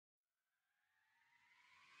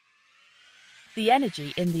The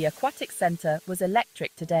energy in the Aquatic Center was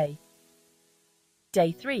electric today.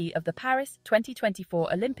 Day 3 of the Paris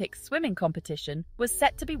 2024 Olympic swimming competition was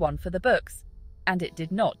set to be one for the books, and it did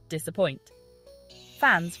not disappoint.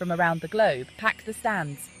 Fans from around the globe packed the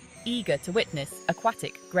stands, eager to witness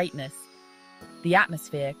aquatic greatness. The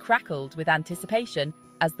atmosphere crackled with anticipation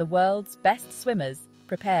as the world's best swimmers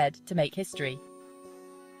prepared to make history.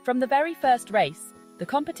 From the very first race, the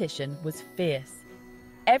competition was fierce.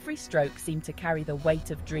 Every stroke seemed to carry the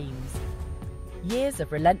weight of dreams. Years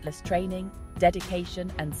of relentless training,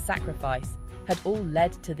 dedication, and sacrifice had all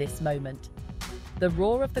led to this moment. The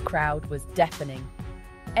roar of the crowd was deafening.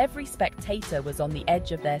 Every spectator was on the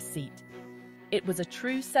edge of their seat. It was a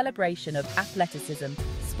true celebration of athleticism,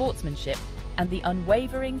 sportsmanship, and the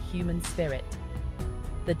unwavering human spirit.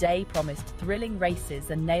 The day promised thrilling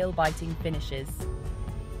races and nail-biting finishes.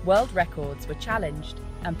 World records were challenged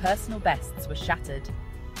and personal bests were shattered.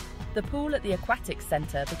 The pool at the Aquatic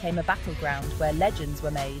Center became a battleground where legends were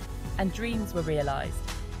made and dreams were realized.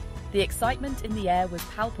 The excitement in the air was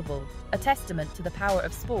palpable, a testament to the power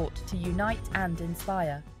of sport to unite and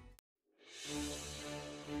inspire.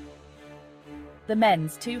 The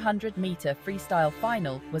men's 200-meter freestyle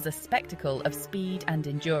final was a spectacle of speed and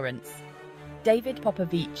endurance. David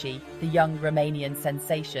Popovici, the young Romanian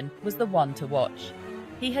sensation, was the one to watch.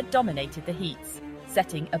 He had dominated the heats,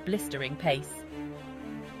 setting a blistering pace.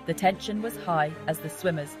 The tension was high as the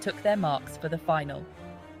swimmers took their marks for the final.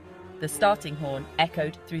 The starting horn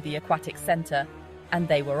echoed through the Aquatic Center, and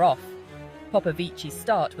they were off. Popovici's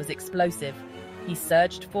start was explosive. He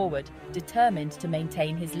surged forward, determined to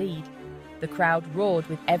maintain his lead. The crowd roared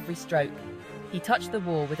with every stroke. He touched the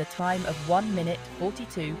wall with a time of 1 minute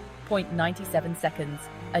 42.97 seconds,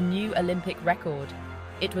 a new Olympic record.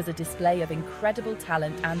 It was a display of incredible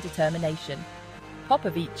talent and determination.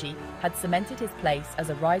 Popovici had cemented his place as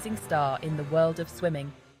a rising star in the world of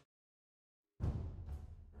swimming.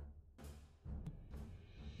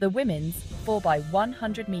 The women's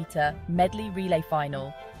 4x100-meter medley relay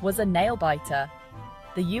final was a nail-biter.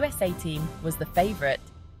 The USA team was the favorite,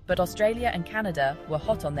 but Australia and Canada were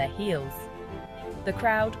hot on their heels. The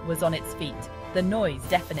crowd was on its feet, the noise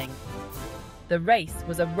deafening. The race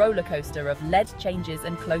was a roller coaster of lead changes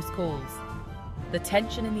and close calls. The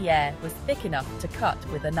tension in the air was thick enough to cut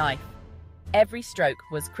with a knife. Every stroke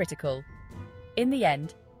was critical. In the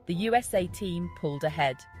end, the USA team pulled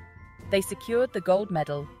ahead. They secured the gold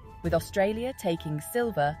medal, with Australia taking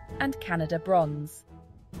silver and Canada bronze.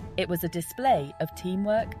 It was a display of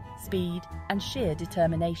teamwork, speed, and sheer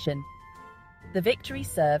determination. The victory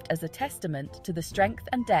served as a testament to the strength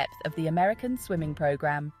and depth of the American swimming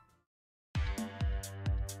program.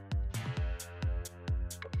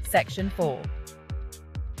 Section 4.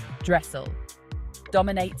 Dressel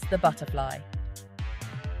dominates the butterfly.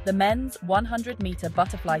 The men's 100-meter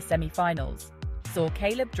butterfly semi-finals saw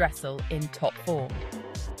Caleb Dressel in top form.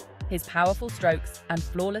 His powerful strokes and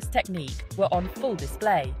flawless technique were on full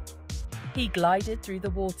display. He glided through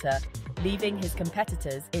the water, leaving his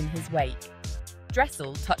competitors in his wake.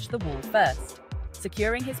 Dressel touched the wall first,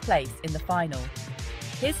 securing his place in the final.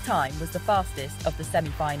 His time was the fastest of the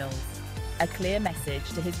semi-finals, a clear message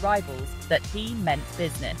to his rivals that he meant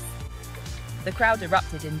business. The crowd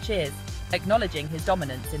erupted in cheers, acknowledging his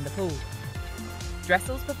dominance in the pool.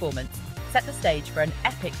 Dressel's performance set the stage for an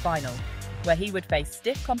epic final, where he would face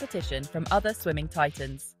stiff competition from other swimming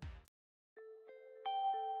titans.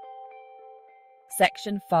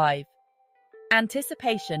 Section 5.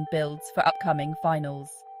 Anticipation builds for upcoming finals.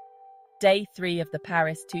 Day 3 of the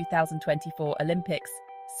Paris 2024 Olympics,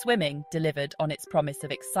 swimming delivered on its promise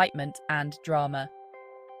of excitement and drama.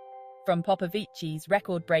 From Popovici's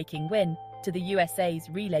record-breaking win to the USA's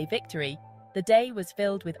relay victory, the day was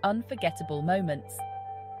filled with unforgettable moments.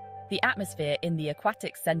 The atmosphere in the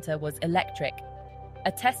Aquatic Center was electric,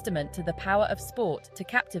 a testament to the power of sport to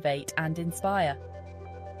captivate and inspire.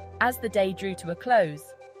 As the day drew to a close,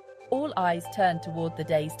 all eyes turned toward the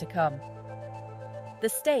days to come. The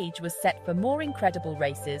stage was set for more incredible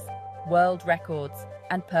races, world records,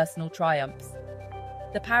 and personal triumphs.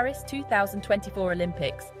 The Paris 2024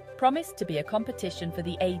 Olympics promised to be a competition for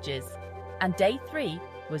the ages, and Day 3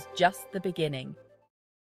 was just the beginning.